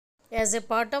As a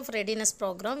part of readiness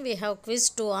program, we have quiz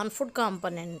 2 on food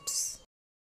components.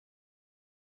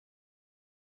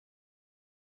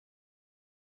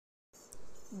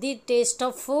 The taste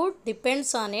of food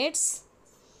depends on its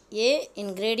A.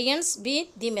 Ingredients, B.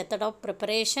 The method of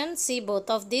preparation, C. Both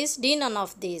of these, D. None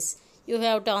of these. You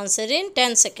have to answer in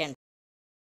 10 seconds.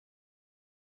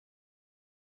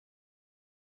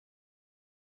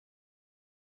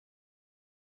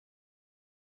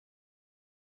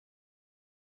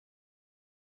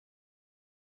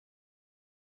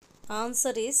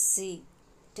 Answer is C.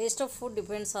 Taste of food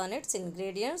depends on its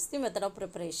ingredients, the method of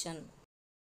preparation.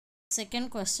 Second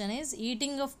question is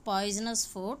eating of poisonous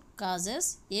food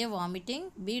causes A.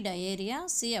 Vomiting, B. Diarrhea,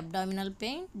 C. Abdominal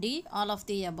pain, D. All of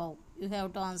the above. You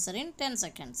have to answer in 10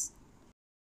 seconds.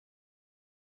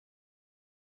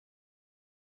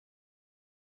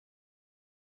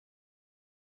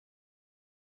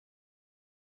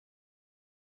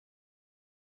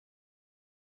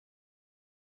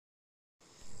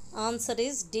 Answer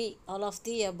is D. All of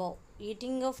the above.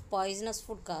 Eating of poisonous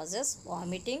food causes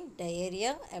vomiting,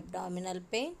 diarrhea, abdominal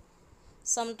pain,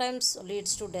 sometimes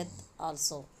leads to death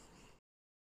also.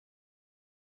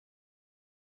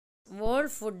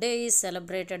 World Food Day is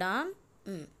celebrated on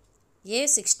A.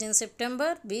 16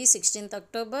 September, B. 16th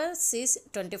October, C.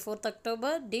 24th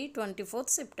October, D. 24th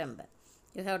September.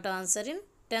 You have to answer in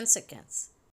 10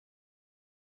 seconds.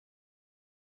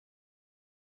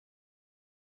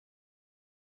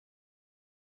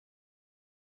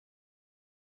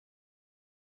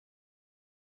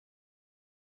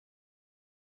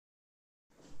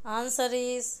 Answer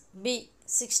is B.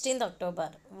 16th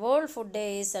October. World Food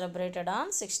Day is celebrated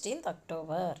on 16th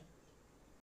October.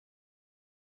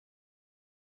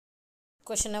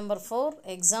 Question number 4.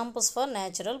 Examples for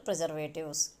natural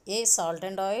preservatives. A. Salt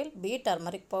and oil. B.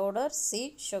 Turmeric powder.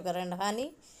 C. Sugar and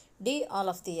honey. D. All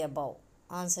of the above.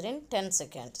 Answer in 10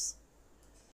 seconds.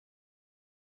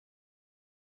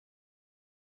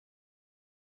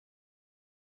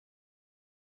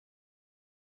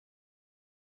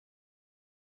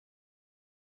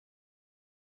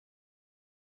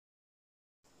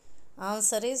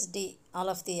 Answer is D. All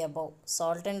of the above.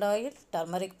 Salt and oil,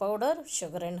 turmeric powder,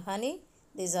 sugar and honey.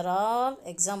 These are all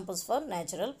examples for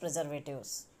natural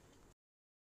preservatives.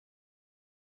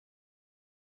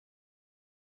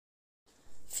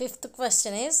 Fifth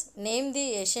question is name the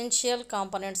essential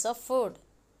components of food.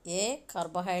 A.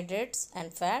 Carbohydrates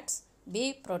and fats.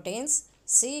 B. Proteins.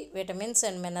 C. Vitamins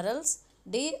and minerals.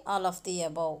 D. All of the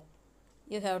above.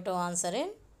 You have to answer in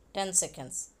 10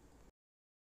 seconds.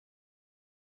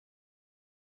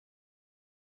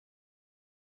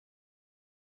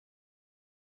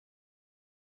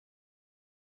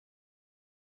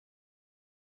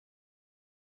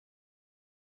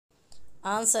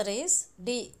 Answer is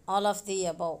D. All of the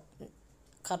above.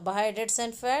 Carbohydrates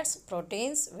and fats,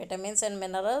 proteins, vitamins and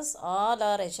minerals all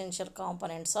are essential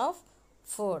components of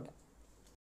food.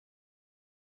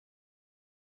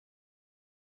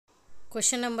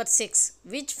 Question number 6.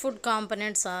 Which food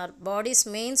components are body's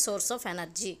main source of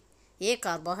energy? A.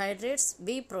 Carbohydrates,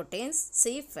 B. Proteins,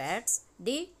 C. Fats,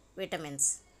 D.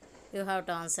 Vitamins. You have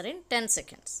to answer in 10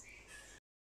 seconds.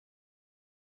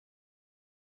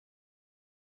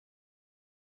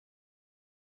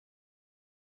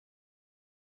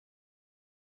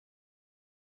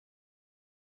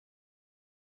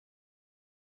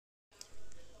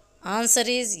 Answer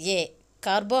is A.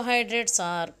 Carbohydrates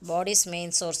are body's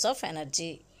main source of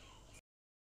energy.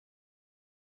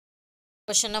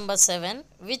 Question number 7.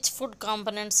 Which food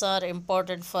components are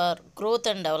important for growth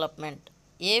and development?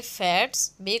 A.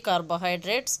 Fats, B.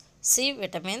 Carbohydrates, C.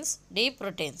 Vitamins, D.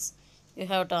 Proteins. You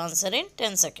have to answer in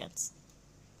 10 seconds.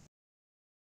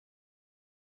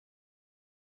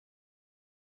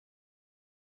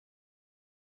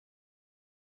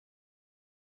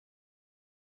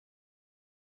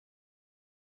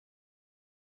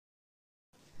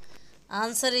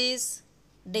 Answer is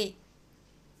D.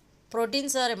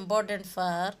 Proteins are important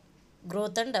for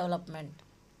growth and development.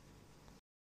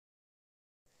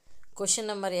 Question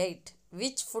number 8.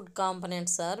 Which food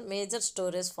components are major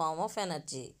storage form of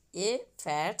energy? A.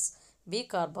 Fats, B.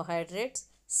 Carbohydrates,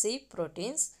 C.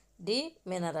 Proteins, D.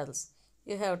 Minerals.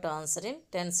 You have to answer in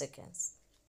 10 seconds.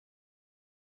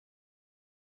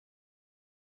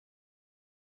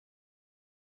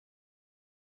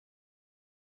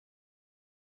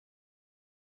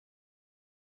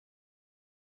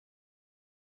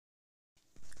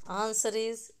 Answer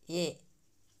is A.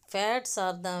 Fats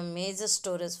are the major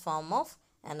storage form of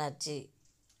energy.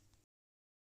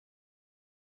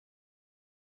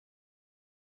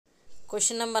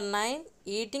 Question number 9.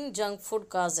 Eating junk food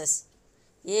causes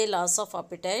A. Loss of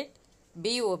appetite,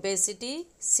 B. Obesity.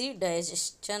 C.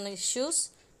 Digestion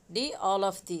issues. D. All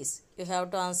of these. You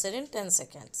have to answer in 10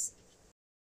 seconds.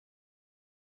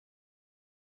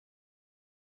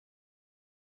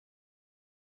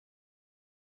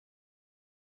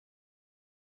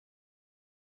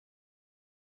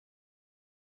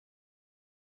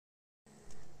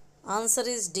 Answer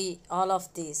is D. All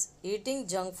of these. Eating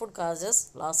junk food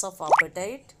causes loss of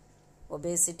appetite,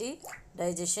 obesity,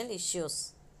 digestion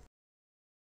issues.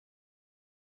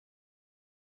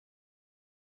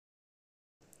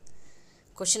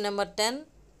 Question number 10.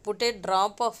 Put a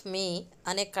drop of me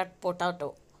on a cut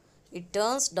potato. It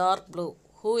turns dark blue.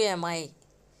 Who am I?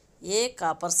 A.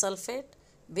 Copper sulfate.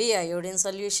 B. Iodine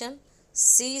solution.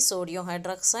 C. Sodium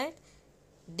hydroxide.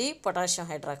 D. Potassium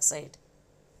hydroxide.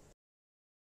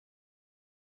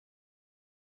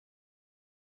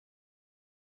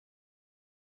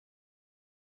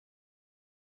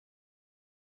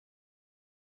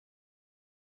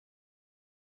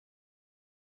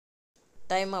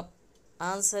 Time up.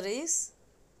 Answer is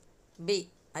B.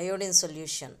 Iodine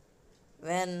solution.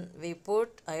 When we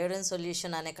put iodine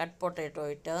solution on a cut potato,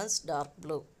 it turns dark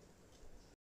blue.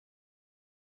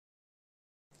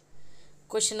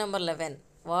 Question number 11.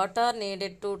 What are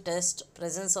needed to test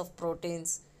presence of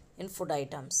proteins in food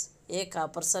items? A.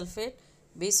 Copper sulfate.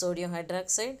 B. Sodium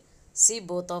hydroxide. C.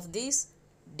 Both of these.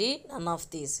 D. None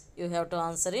of these. You have to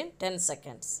answer in 10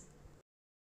 seconds.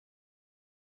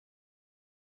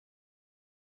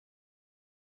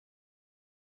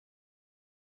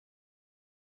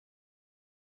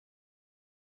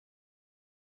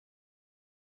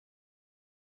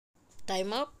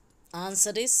 Time up.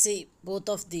 Answer is C. Both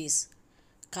of these.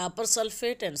 Copper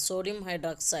sulfate and sodium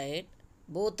hydroxide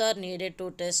both are needed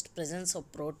to test presence of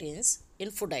proteins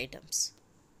in food items.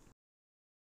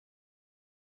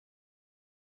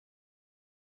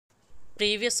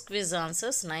 Previous quiz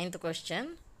answers. 9th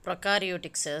question.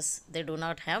 Prokaryotic cells, they do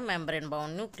not have membrane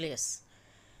bound nucleus.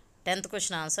 10th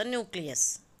question answer,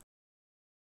 nucleus.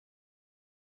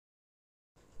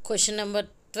 Question number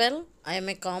 12. I am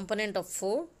a component of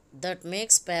food that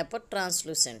makes paper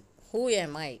translucent. Who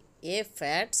am I? A.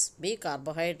 Fats. B.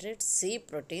 Carbohydrates. C.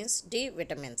 Proteins. D.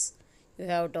 Vitamins. You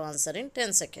have to answer in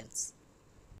 10 seconds.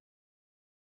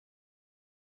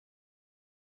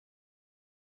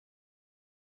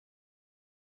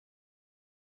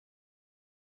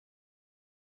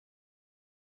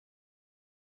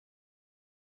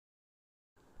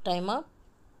 Time up.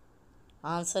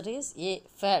 Answer is A.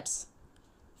 Fats.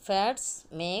 Fats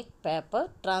make paper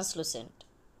translucent.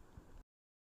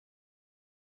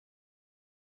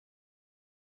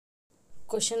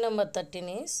 Question number 13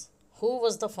 is, who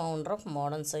was the founder of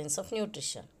modern science of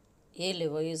nutrition? A.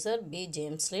 Lavoisier. B.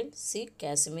 James Lind. C.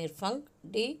 Casimir Funk.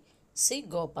 D. C.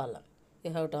 Gopalan.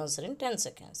 You have to answer in 10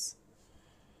 seconds.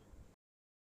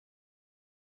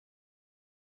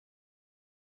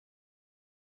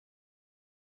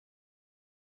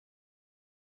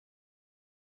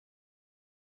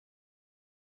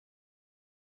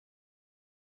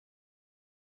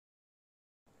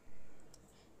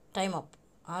 Time up.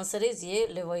 Answer is A.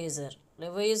 Lavoisier.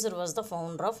 Lavoisier was the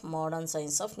founder of modern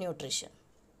science of nutrition.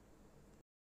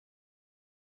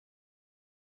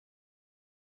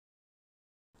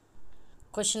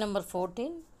 Question number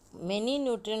 14. Many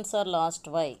nutrients are lost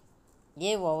by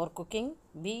A. Overcooking.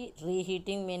 B.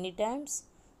 Reheating many times.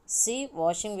 C.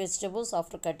 Washing vegetables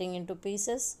after cutting into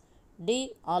pieces.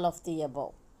 D. All of the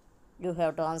above. You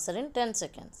have to answer in 10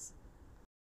 seconds.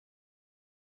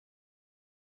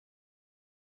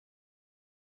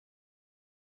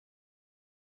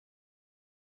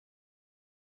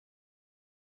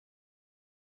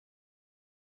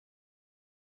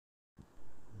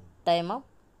 Time up.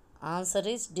 Answer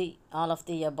is D. All of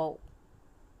the above.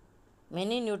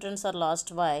 Many nutrients are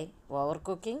lost by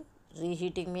overcooking,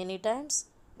 reheating many times,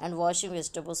 and washing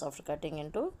vegetables after cutting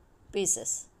into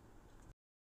pieces.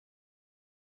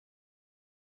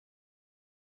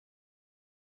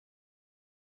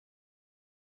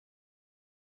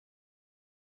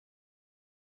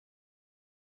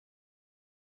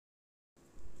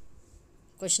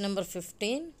 Question number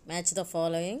 15. Match the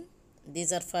following.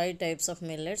 These are 5 types of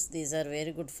millets. These are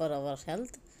very good for our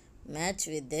health. Match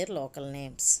with their local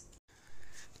names.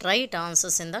 Write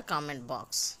answers in the comment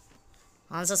box.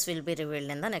 Answers will be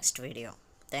revealed in the next video.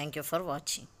 Thank you for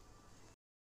watching.